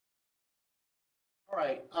All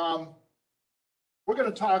right, we're going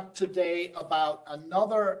to talk today about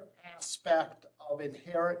another aspect of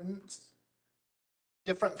inheritance,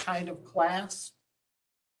 different kind of class.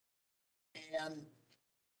 And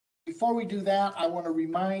before we do that, I want to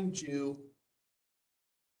remind you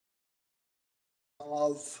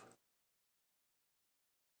of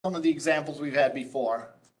some of the examples we've had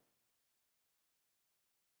before.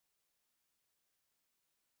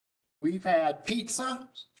 We've had pizza.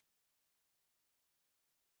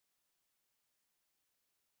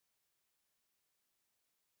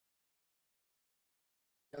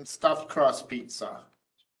 And stuffed crust pizza.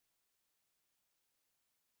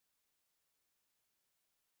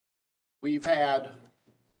 We've had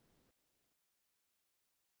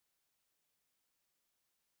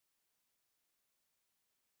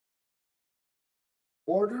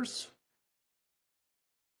orders.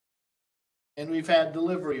 And we've had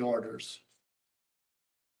delivery orders.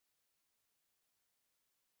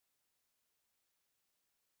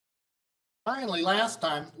 Finally, last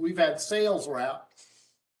time, we've had sales rep.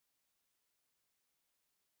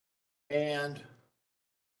 And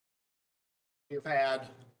we've had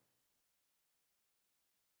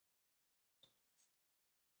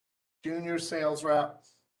junior sales rep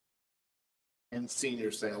and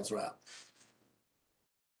senior sales rep.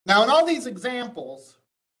 Now, in all these examples,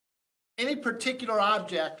 any particular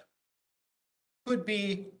object could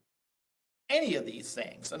be any of these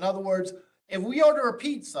things. In other words, if we order a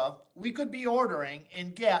pizza, we could be ordering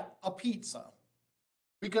and get a pizza.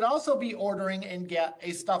 We could also be ordering and get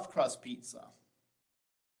a stuffed crust pizza.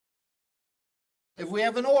 If we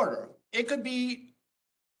have an order, it could be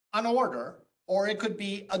an order or it could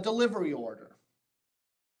be a delivery order.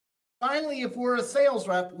 Finally, if we're a sales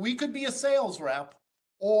rep, we could be a sales rep,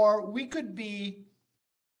 or we could be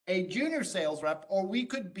a junior sales rep, or we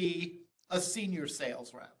could be a senior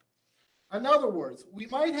sales rep. In other words, we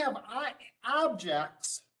might have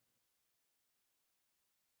objects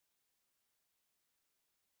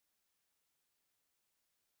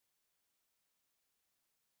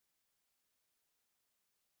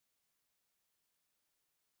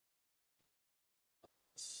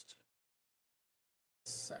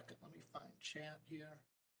second, let me find chat here.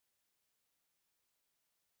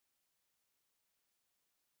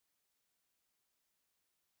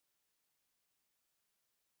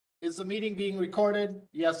 Is the meeting being recorded?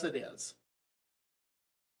 Yes, it is.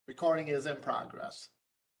 Recording is in progress.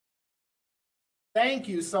 Thank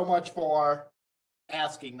you so much for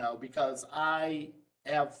asking, though, because I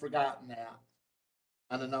have forgotten that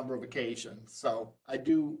on a number of occasions. So I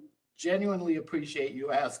do genuinely appreciate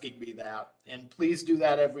you asking me that, and please do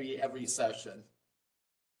that every session.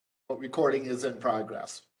 But recording is in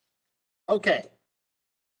progress. Okay.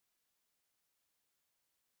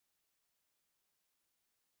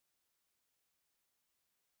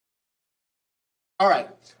 All right.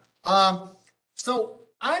 So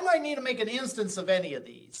I might need to make an instance of any of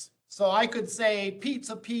these. So I could say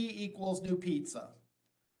pizza P equals new pizza.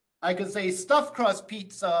 I could say stuffed crust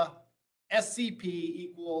pizza SCP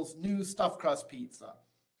equals new stuffed crust pizza.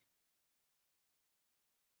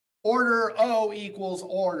 Order O equals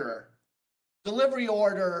order. Delivery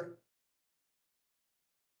order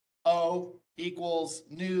O equals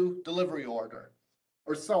new delivery order,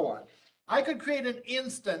 or so on. I could create an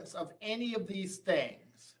instance of any of these things.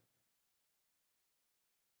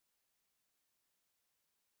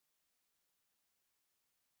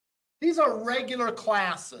 These are regular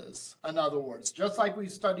classes, in other words, just like we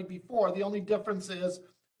studied before. The only difference is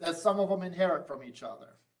that some of them inherit from each other.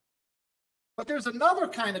 But there's another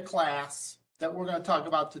kind of class that we're going to talk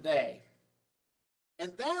about today.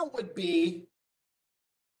 And that would be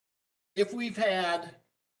if we've had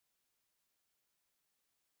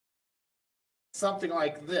something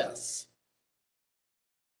like this.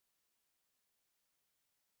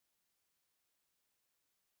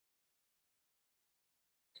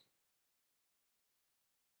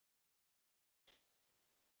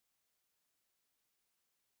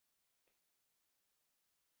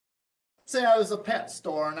 Say I was a pet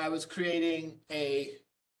store and I was creating a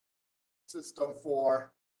system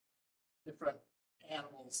for different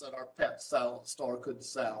animals that our pet store could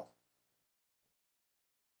sell.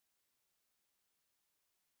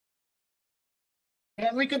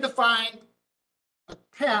 And we could define a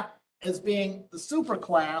pet as being the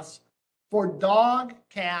superclass for dog,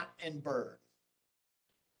 cat, and bird.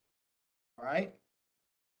 All right.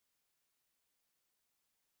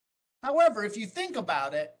 However, if you think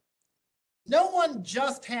about it, no one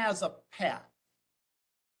just has a pet.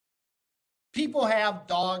 People have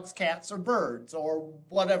dogs, cats, or birds, or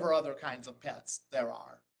whatever other kinds of pets there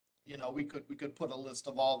are. You know, we could put a list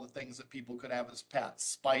of all the things that people could have as pets,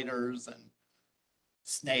 spiders and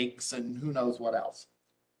snakes and who knows what else.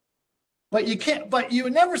 But you can't, but you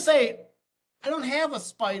would never say, I don't have a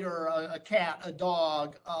spider, a cat, a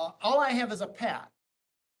dog. All I have is a pet.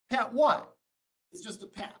 Pet what? It's just a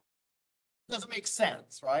pet. Doesn't make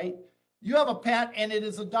sense, right? You have a pet and it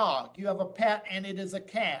is a dog. You have a pet and it is a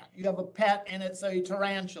cat. You have a pet and it's a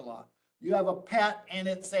tarantula. You have a pet and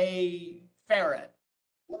it's a ferret.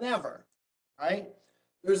 Whatever, right?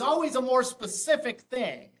 There's always a more specific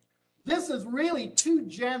thing. This is really too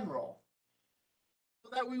general so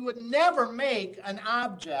that we would never make an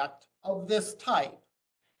object of this type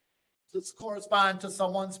to correspond to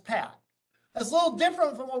someone's pet. That's a little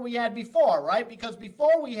different from what we had before, right? Because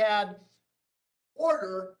before we had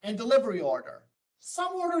order and delivery order.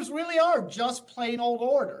 Some orders really are just plain old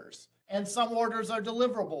orders, and some orders are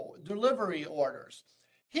delivery orders.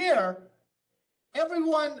 Here,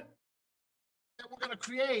 everyone that we're going to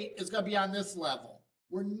create is going to be on this level.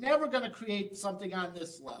 We're never going to create something on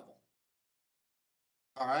this level.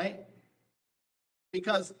 All right?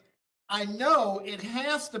 Because I know it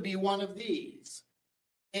has to be one of these.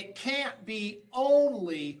 It can't be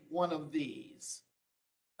only one of these.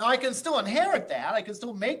 Now, I can still inherit that. I can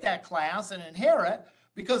still make that class and inherit,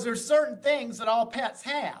 because there's certain things that all pets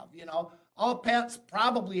have. You know, all pets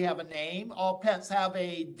probably have a name. All pets have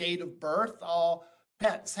a date of birth. All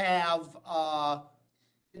pets have, a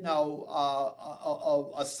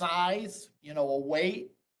size, a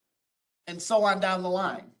weight, and so on down the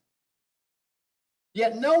line.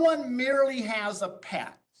 Yet no one merely has a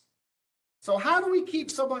pet. So how do we keep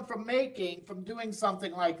someone from doing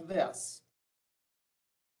something like this?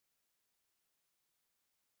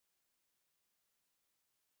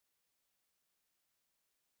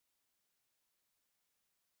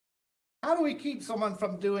 How do we keep someone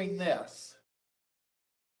from doing this?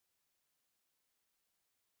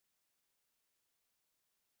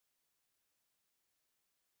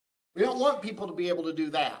 We don't want people to be able to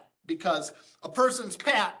do that, because a person's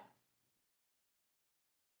pet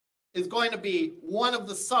is going to be one of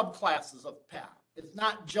the subclasses of pet. It's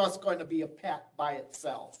not just going to be a pet by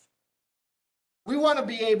itself. We want to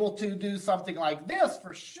be able to do something like this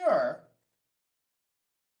for sure.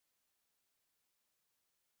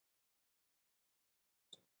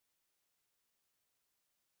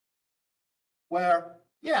 Where,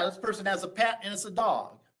 yeah, this person has a pet and it's a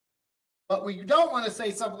dog. But we don't want to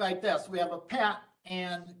say something like this. We have a pet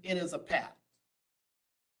and it is a pet.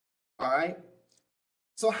 All right?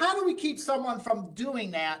 So how do we keep someone from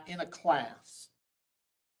doing that in a class?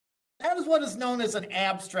 That is what is known as an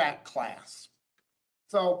abstract class.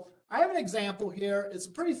 So I have an example here. It's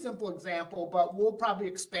a pretty simple example, but we'll probably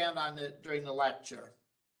expand on it during the lecture.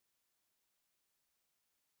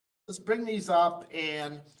 Let's bring these up,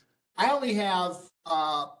 and I only have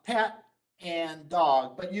pet and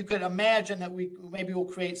dog, but you could imagine that maybe we'll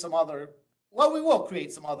create some other, well, we will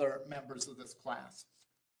create some other members of this class.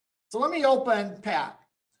 So let me open pet.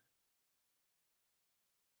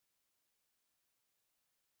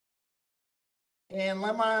 And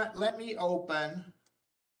let me open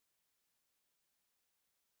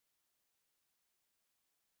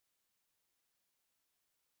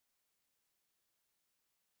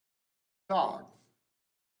dog.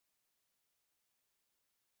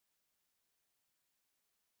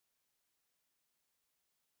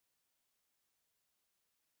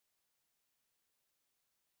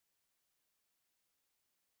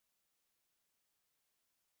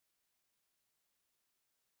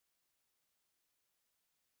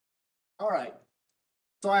 All right.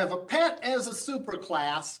 So I have a pet as a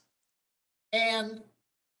superclass, and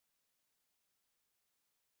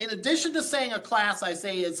in addition to saying a class, I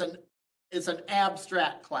say it's an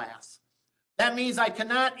abstract class. That means I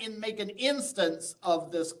cannot make an instance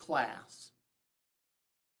of this class.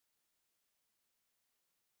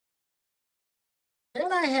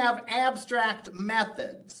 Then I have abstract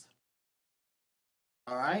methods.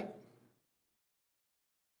 All right.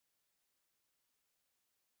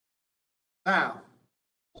 Now,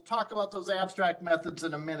 we'll talk about those abstract methods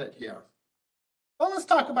in a minute here. Well, let's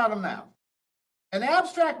talk about them now. An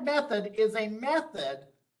abstract method is a method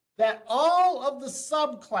that all of the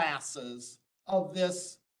subclasses of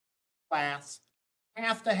this class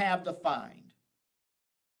have to have defined.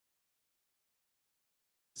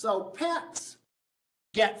 So pets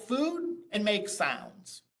get food and make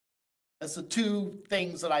sounds. That's the two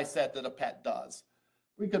things that I said that a pet does.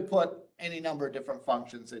 We could put any number of different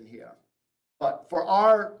functions in here. But for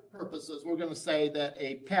our purposes, we're going to say that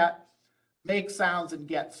a pet makes sounds and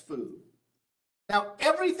gets food. Now,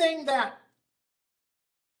 everything that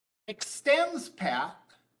extends pet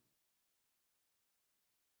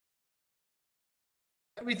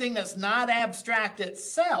everything that's not abstract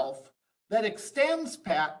itself that extends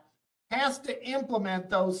pet has to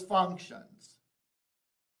implement those functions.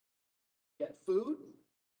 Get food,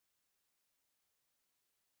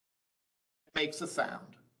 makes a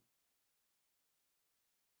sound.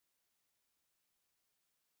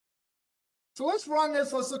 So let's run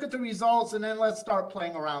this, let's look at the results, and then let's start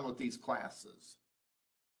playing around with these classes.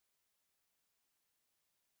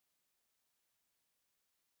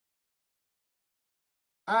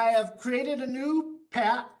 I have created a new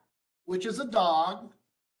pet, which is a dog.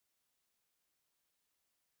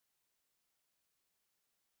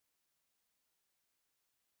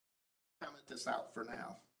 Comment this out for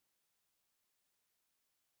now.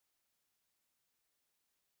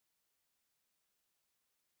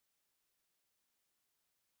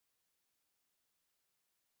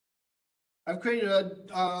 I've created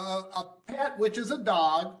a pet, which is a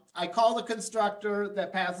dog. I call the constructor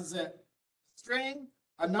that passes it a string,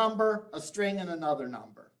 a number, a string, and another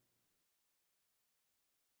number.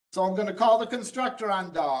 So I'm going to call the constructor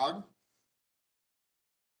on dog.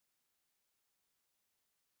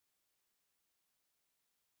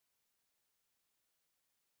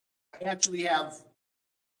 I actually have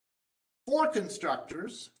 4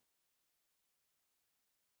 constructors.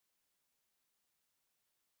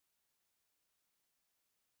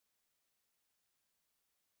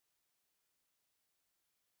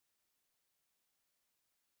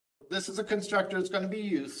 This is a constructor that's going to be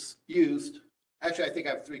used. Actually, I think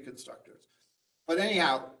I have 3 constructors. But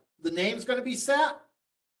anyhow, the name's going to be set,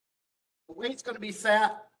 the weight's going to be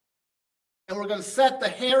set, and we're going to set the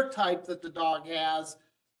hair type that the dog has,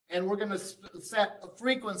 and we're going to set a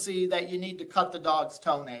frequency that you need to cut the dog's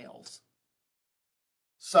toenails.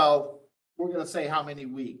 So we're going to say how many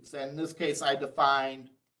weeks. And in this case, I defined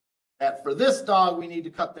that for this dog, we need to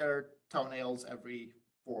cut their toenails every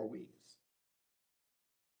 4 weeks.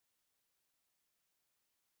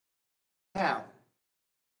 Now,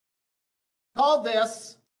 call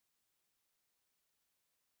this,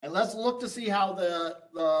 and let's look to see how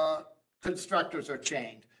the constructors are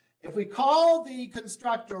chained. If we call the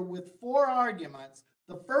constructor with 4 arguments,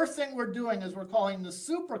 the first thing we're doing is we're calling the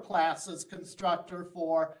superclass's constructor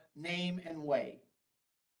for name and weight.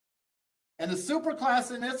 And the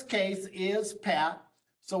superclass in this case is pet.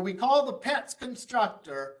 So we call the pet's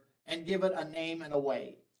constructor and give it a name and a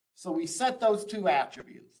weight. So we set those 2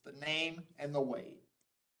 attributes, the name and the weight.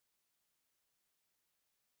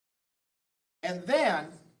 And then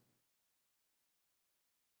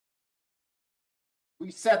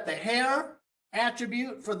we set the hair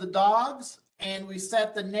attribute for the dogs, and we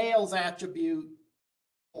set the nails attribute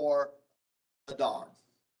for the dog.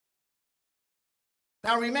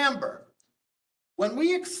 Now remember, when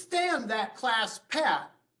we extend that class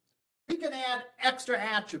pet, we can add extra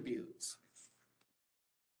attributes.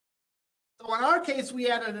 So in our case, we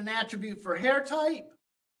added an attribute for hair type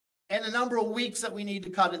and the number of weeks that we need to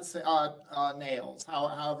cut its nails,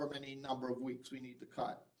 however many number of weeks we need to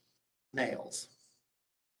cut nails.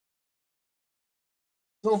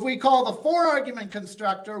 So if we call the 4 argument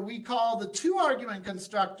constructor, we call the 2 argument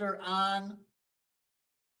constructor on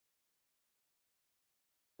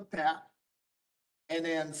the pet, and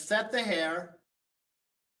then set the hair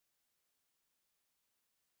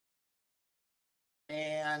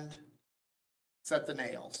and set the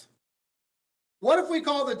nails. What if we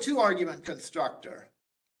call the 2 argument constructor?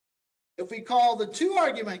 If we call the 2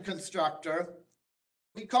 argument constructor,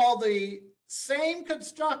 we call the same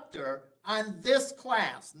constructor on this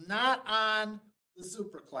class, not on the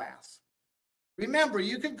superclass. Remember,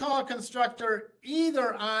 you can call a constructor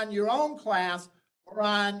either on your own class or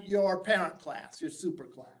on your parent class, your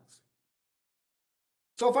superclass.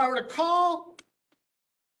 So if I were to call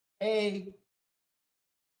a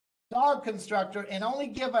dog constructor and only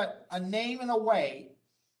give it a name and a weight,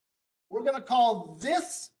 we're going to call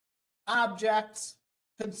this object's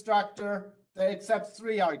constructor that accepts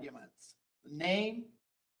 3 arguments: the name,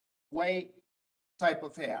 weight, type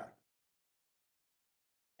of hair.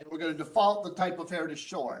 And we're going to default the type of hair to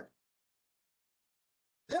short.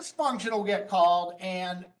 This function will get called,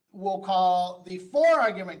 and we'll call the 4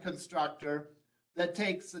 argument constructor that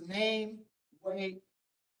takes the name, weight,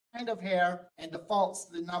 kind of hair, and defaults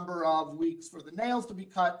the number of weeks for the nails to be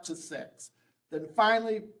cut to 6. Then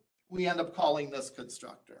finally, we end up calling this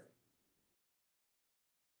constructor.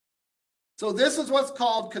 So this is what's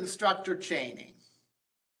called constructor chaining.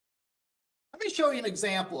 Let me show you an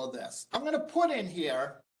example of this. I'm going to put in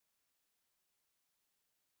here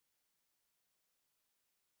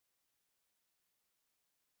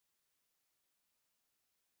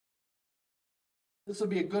this would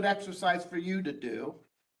be a good exercise for you to do.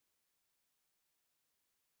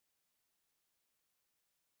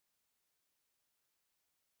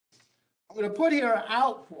 I'm going to put here an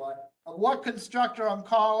output of what constructor I'm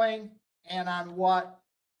calling and on what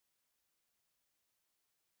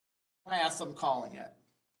class I'm calling it.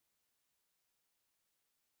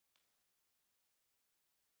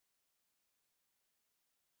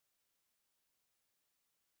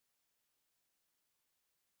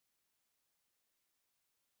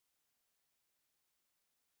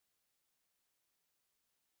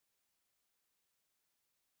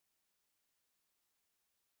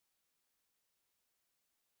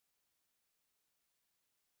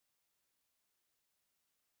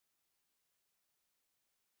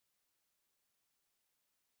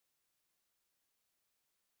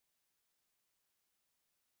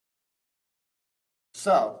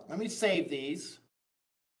 So let me save these.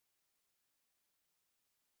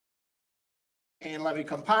 And let me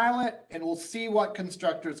compile it, and we'll see what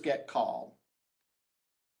constructors get called.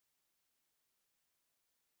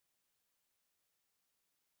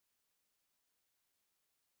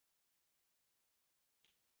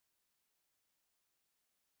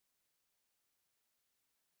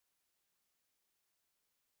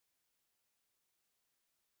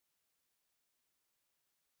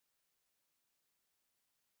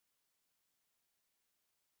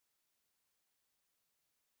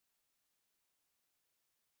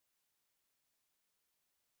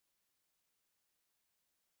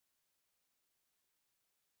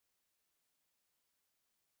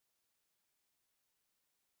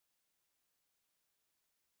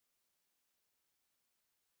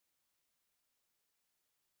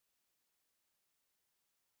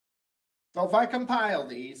 So if I compile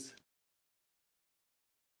these,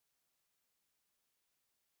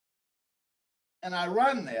 and I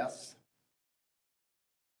run this,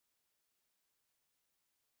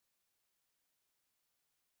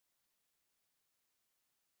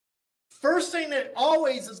 first thing that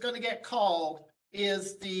always is going to get called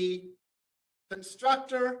is the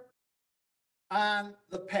constructor on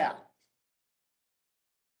the pet.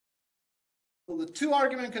 So the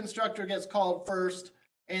 2-argument constructor gets called first,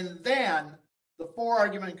 and then the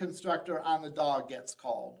 4-argument constructor on the dog gets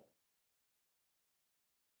called.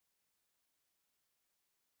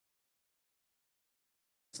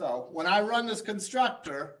 So when I run this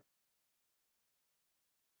constructor,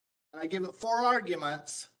 and I give it 4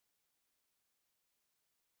 arguments,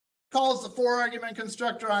 calls the 4-argument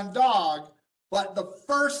constructor on dog, but the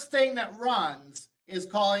first thing that runs is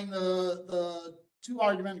calling the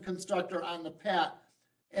 2-argument constructor on the pet,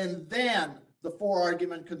 and then the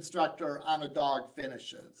 4-argument constructor on a dog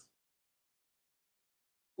finishes.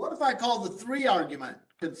 What if I call the 3-argument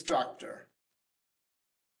constructor?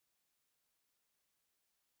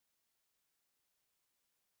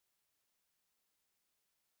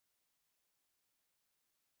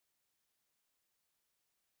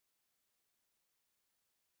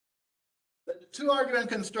 The 2-argument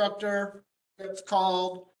constructor gets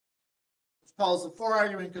called, calls the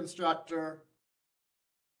 4-argument constructor.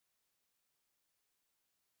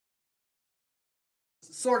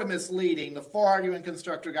 It's sort of misleading. The 4-argument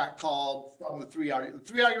constructor got called from the 3-argument.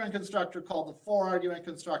 The 3-argument constructor called the 4-argument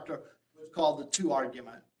constructor, was called the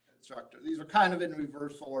 2-argument constructor. These are kind of in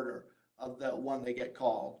reverse order of the one they get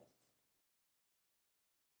called.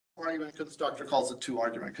 4-argument constructor calls the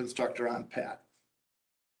 2-argument constructor on pet.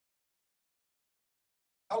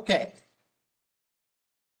 Okay.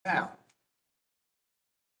 Now,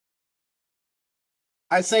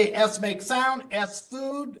 I say S make sound, S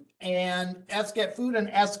food, and S get food, and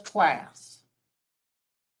S class.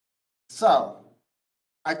 So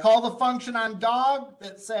I call the function on dog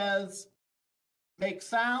that says make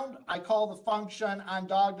sound. I call the function on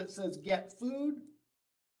dog that says get food.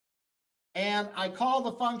 And I call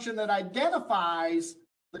the function that identifies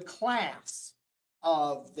the class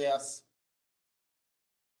of this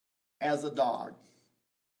as a dog.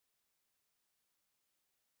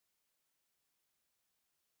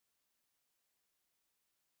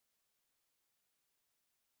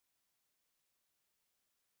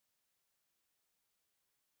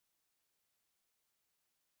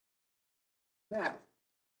 Now,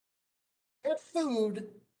 pet food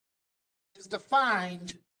is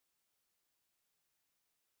defined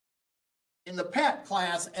in the pet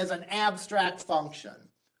class as an abstract function.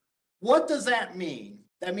 What does that mean?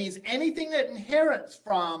 That means anything that inherits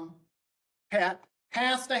from pet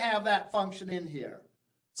has to have that function in here.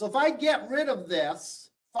 So if I get rid of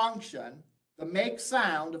this function, the make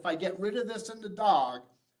sound, if I get rid of this in the dog,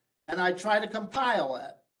 and I try to compile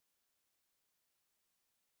it,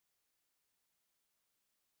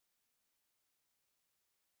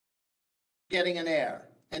 getting an error.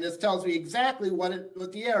 And this tells me exactly what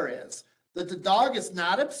the error is. That the dog is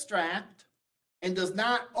not abstract, and does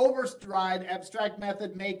not override abstract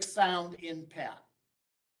method make sound in pet.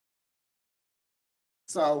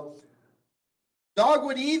 So dog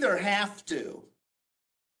would either have to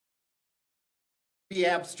be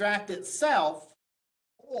abstract itself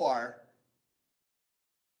or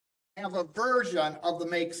have a version of the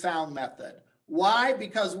make sound method. Why?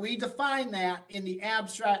 Because we define that in the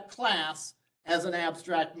abstract class as an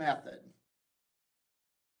abstract method.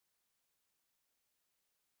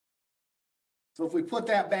 So if we put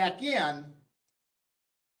that back in,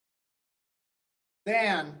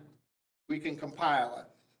 then we can compile it.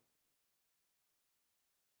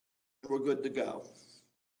 We're good to go.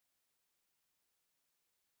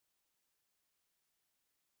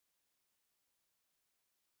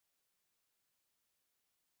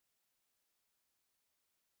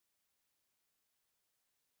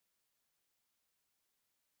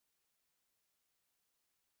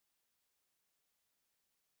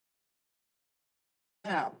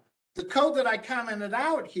 Now, the code that I commented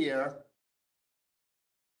out here,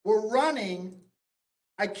 we're running.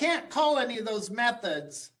 I can't call any of those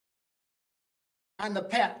methods on the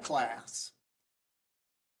pet class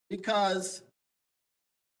because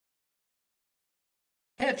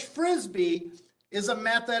catch frisbee is a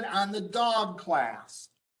method on the dog class.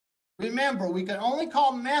 Remember, we can only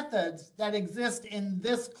call methods that exist in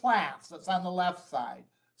this class that's on the left side.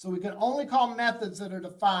 So we can only call methods that are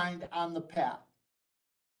defined on the pet.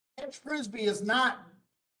 Catch frisbee is not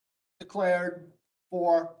declared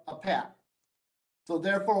for a pet. So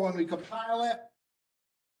therefore, when we compile it,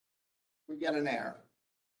 we get an error.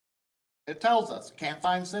 It tells us can't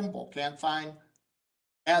find symbol, can't find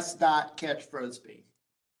s dot catch frisbee.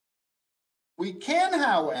 We can,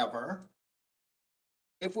 however,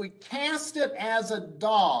 if we cast it as a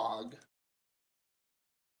dog,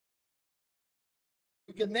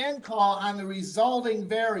 we can then call on the resulting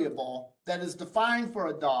variable that is defined for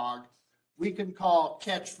a dog. We can call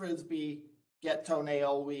catch frisbee, get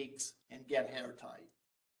toenail weeks, and get hair type.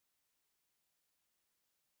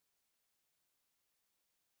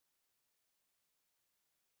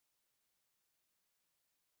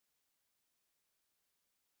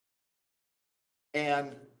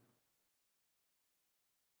 And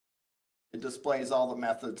it displays all the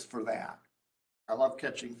methods for that. I love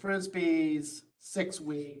catching frisbees, 6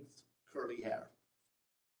 weeks, curly hair.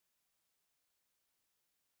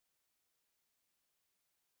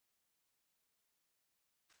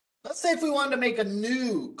 Let's say if we wanted to make a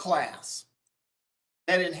new class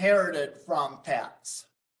that inherited from pets.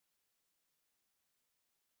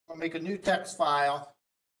 We'll make a new text file.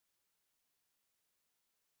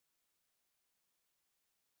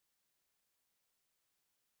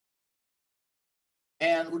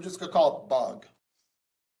 And we're just going to call it bug.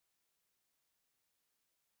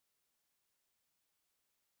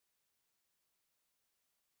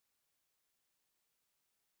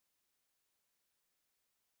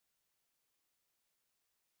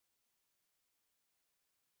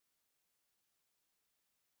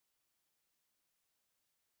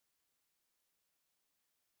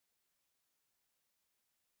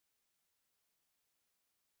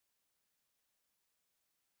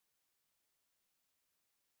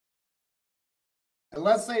 And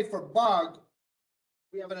let's say for bug,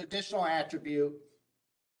 we have an additional attribute,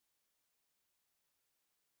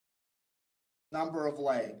 number of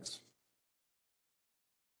legs.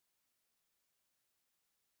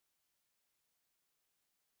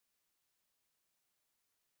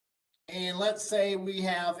 And let's say we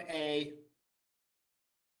have a,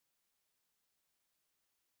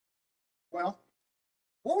 well,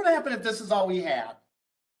 what would happen if this is all we had?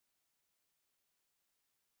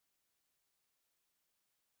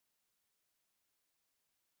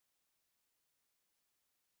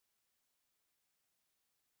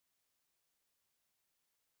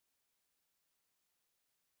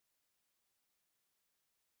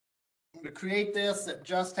 To create this, it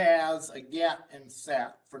just has a get and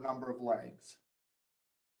set for number of legs.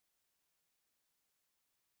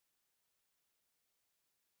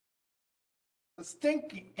 Let's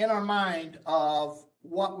think in our mind of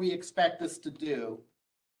what we expect this to do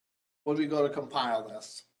when we go to compile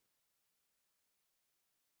this.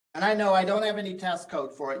 And I know I don't have any test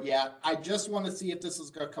code for it yet. I just want to see if this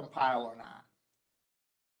is going to compile or not.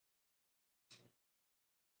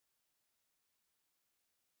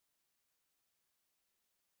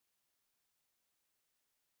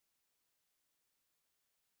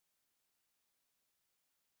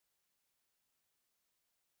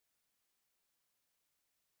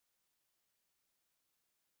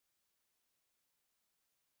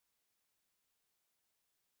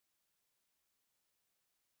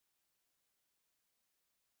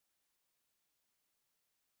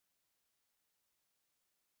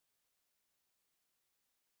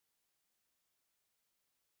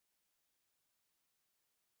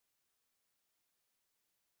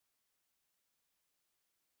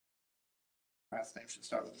 Last name should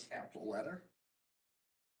start with a capital letter.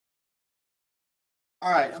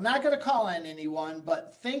 All right, I'm not going to call in anyone,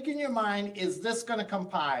 but think in your mind, is this going to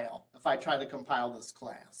compile if I try to compile this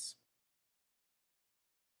class?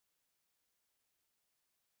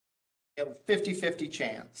 You have a 50-50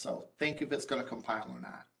 chance, so think if it's going to compile or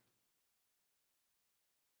not.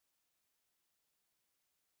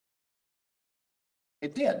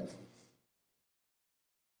 It did.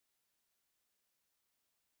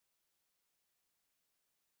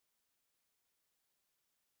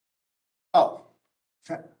 Oh,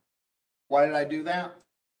 why did I do that?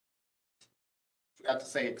 Forgot to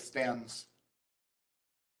say extends.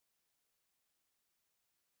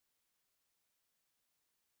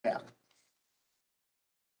 Yeah.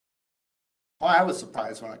 Well, I was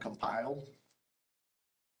surprised when I compiled.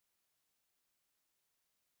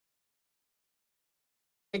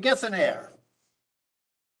 It gets an error.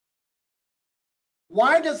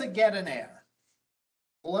 Why does it get an error?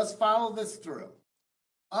 Well, let's follow this through.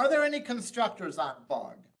 Are there any constructors on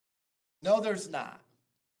bug? No, there's not.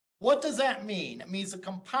 What does that mean? It means the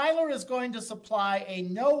compiler is going to supply a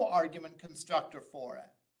no argument constructor for it.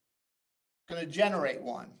 It's going to generate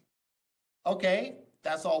one. Okay,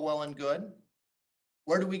 that's all well and good.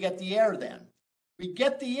 Where do we get the error then? We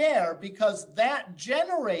get the error because that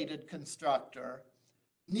generated constructor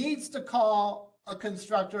needs to call a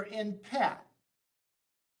constructor in pet.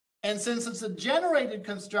 And since it's a generated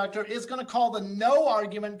constructor, it's going to call the no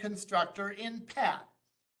argument constructor in pet.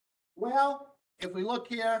 Well, if we look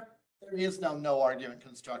here, there is no argument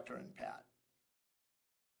constructor in pet.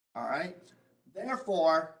 All right.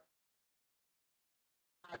 Therefore,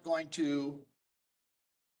 I'm not going to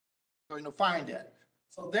find it.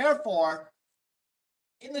 So therefore,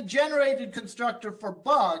 in the generated constructor for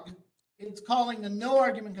bug, it's calling the no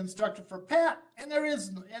argument constructor for pet, and there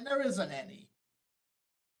isn't any.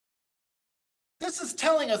 This is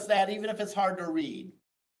telling us that even if it's hard to read.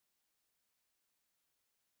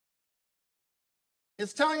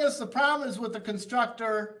 It's telling us the problem is with the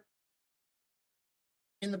constructor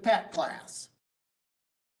in the pet class.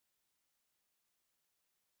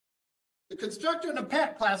 The constructor in the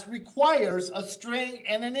pet class requires a string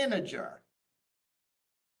and an integer.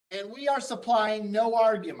 And we are supplying no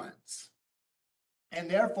arguments. And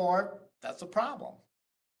therefore, that's a problem.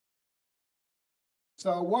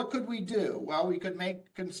 So what could we do? Well, we could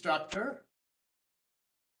make constructor.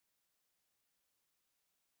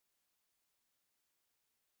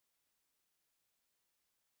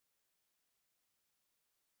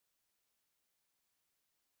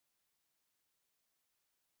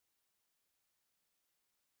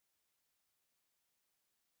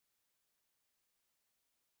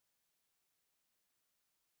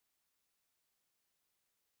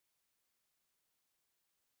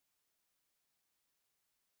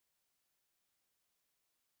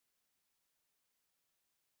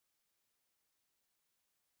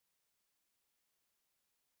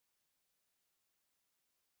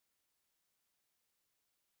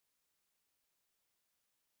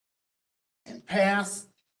 And pass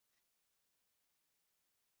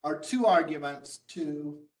our two arguments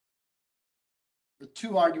to the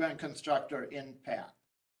two argument constructor in pet.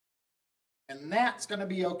 And that's going to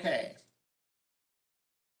be okay.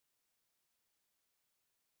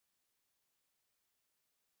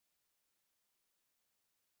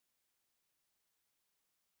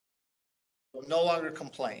 So no longer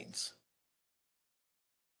complains.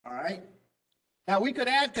 All right. Now we could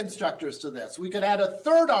add constructors to this. We could add a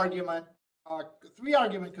third argument, three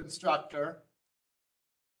argument constructor.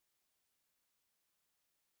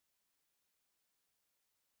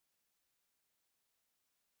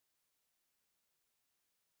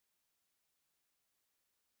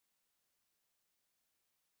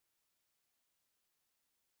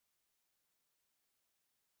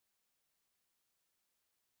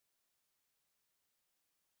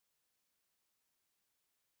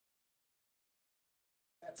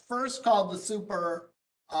 That's first called the super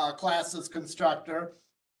classes constructor,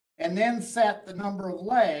 and then set the number of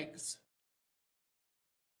legs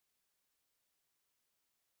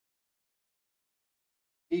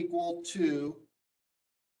equal to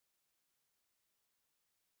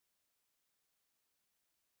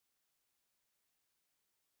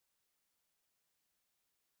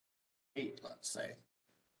eight, let's say.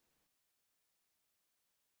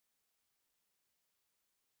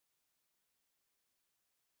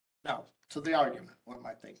 No, to the argument. What am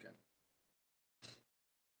I thinking?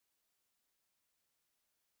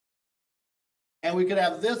 And we could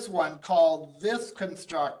have this one called this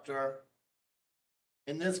constructor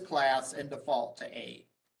in this class and default to 8.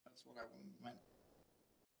 That's what I meant.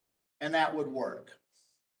 And that would work.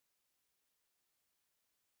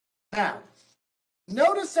 Now,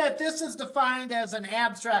 notice that this is defined as an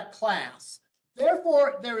abstract class.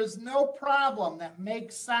 Therefore, there is no problem that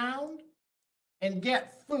make sound and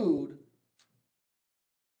get food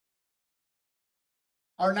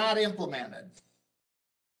are not implemented.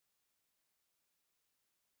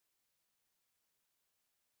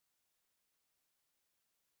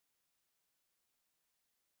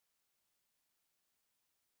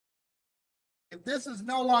 If this is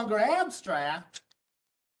no longer abstract,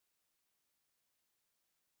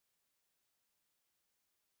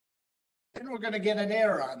 then we're going to get an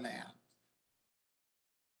error on that.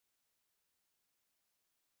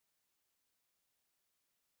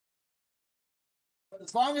 But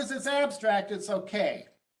as long as it's abstract, it's okay.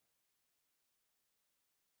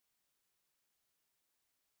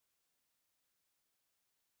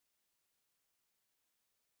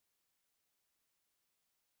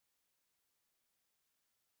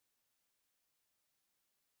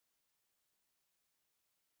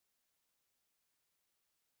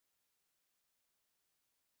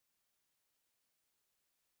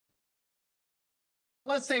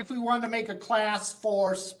 Let's say if we wanted to make a class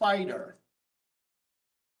for spider.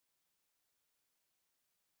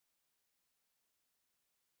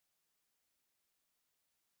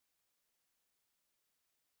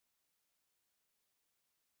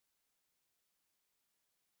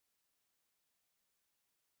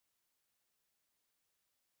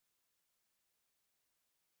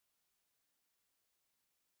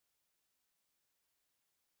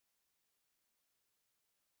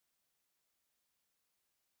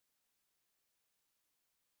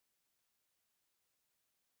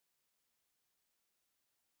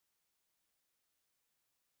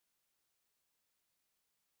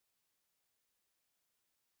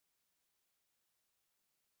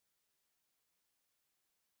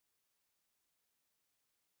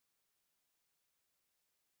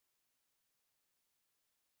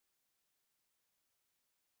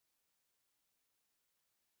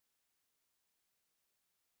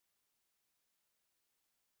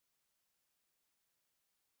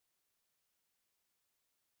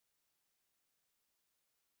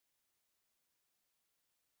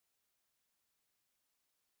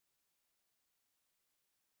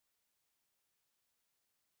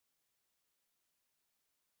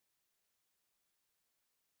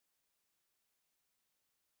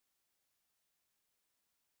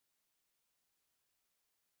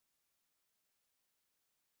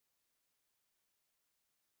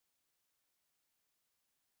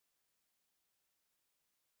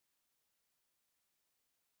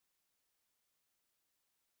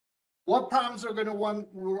 What problems are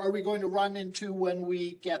we going to run into when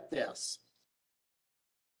we get this?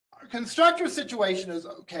 Our constructor situation is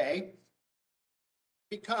okay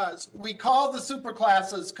because we call the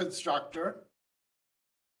superclasses constructor.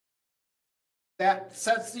 That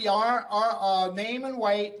sets the name and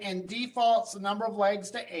weight and defaults the number of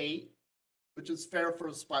legs to 8, which is fair for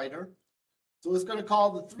a spider. So it's going to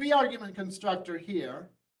call the 3-argument constructor here.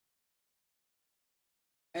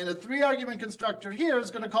 And a 3-argument constructor here is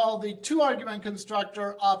going to call the 2-argument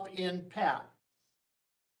constructor up in pet.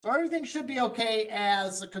 So everything should be okay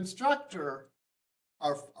as a constructor,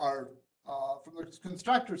 from the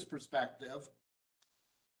constructor's perspective.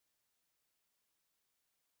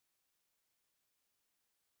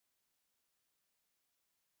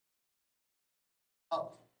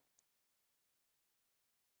 Oh.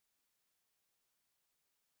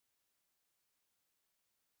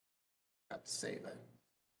 Got to save it.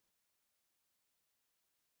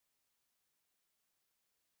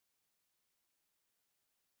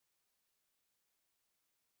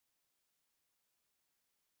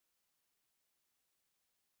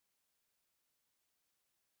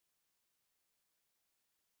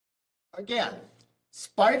 Again,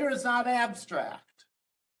 spider is not abstract,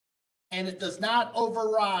 and it does not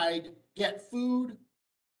override get food,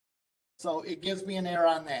 so it gives me an error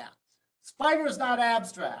on that. Spider is not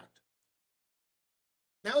abstract.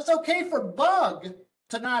 Now it's okay for bug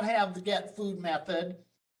to not have the get food method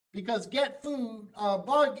because get food,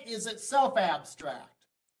 bug is itself abstract.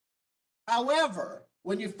 However,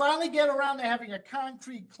 when you finally get around to having a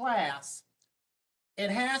concrete class, it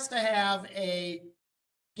has to have a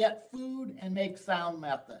get food and make sound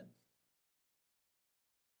method.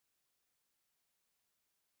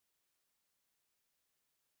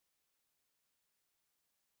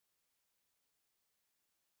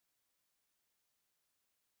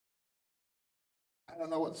 I don't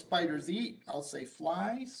know what spiders eat. I'll say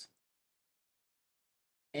flies.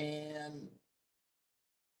 And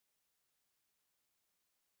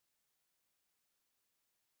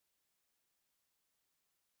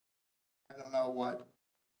I don't know what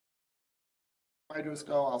Writers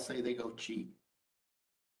go, I'll say they go cheap.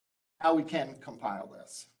 How we can compile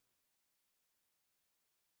this.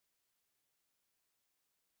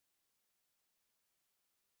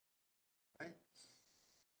 Right.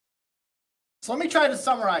 So let me try to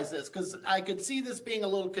summarize this because I could see this being a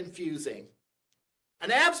little confusing.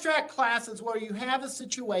 An abstract class is where you have a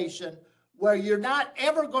situation where you're not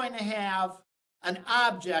ever going to have an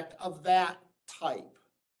object of that type.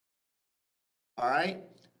 All right.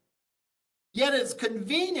 Yet it's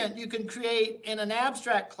convenient, you can create in an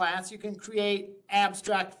abstract class, you can create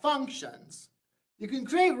abstract functions. You can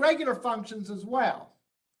create regular functions as well.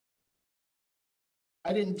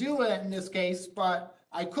 I didn't do it in this case, but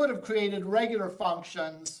I could have created regular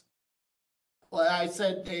functions. Well,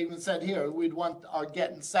 they even said here, we'd want our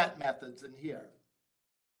get and set methods in here.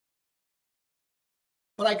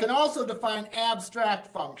 But I can also define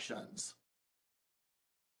abstract functions.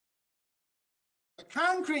 A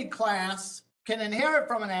concrete class can inherit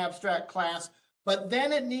from an abstract class, but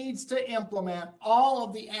then it needs to implement all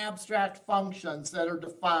of the abstract functions that are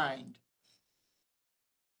defined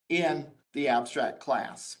in the abstract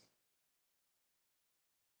class.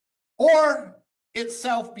 Or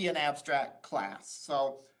itself be an abstract class.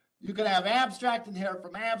 So you can have abstract inherit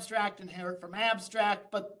from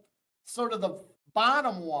abstract, but sort of the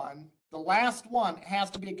bottom one, the last one,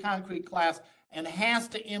 has to be a concrete class and has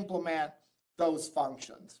to implement those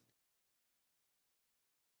functions.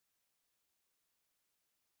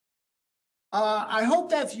 I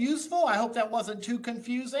hope that's useful. I hope that wasn't too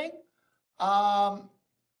confusing.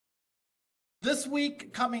 This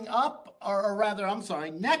week coming up, or rather, I'm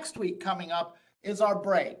sorry, next week coming up is our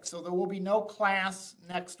break. So there will be no class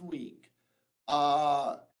next week.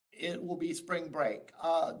 It will be spring break.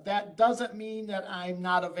 That doesn't mean that I'm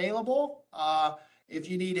not available.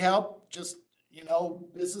 If you need help, just,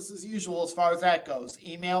 business as usual as far as that goes.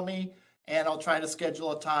 Email me and I'll try to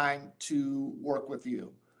schedule a time to work with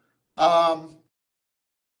you. Does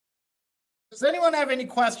anyone have any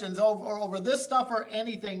questions over this stuff or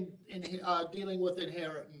anything in dealing with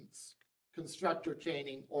inheritance, constructor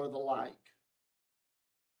chaining, or the like?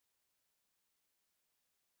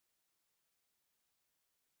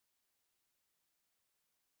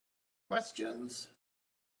 Questions?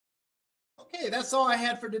 Okay, that's all I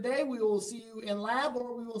had for today. We will see you in lab,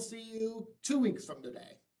 or we will see you 2 weeks from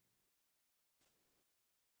today.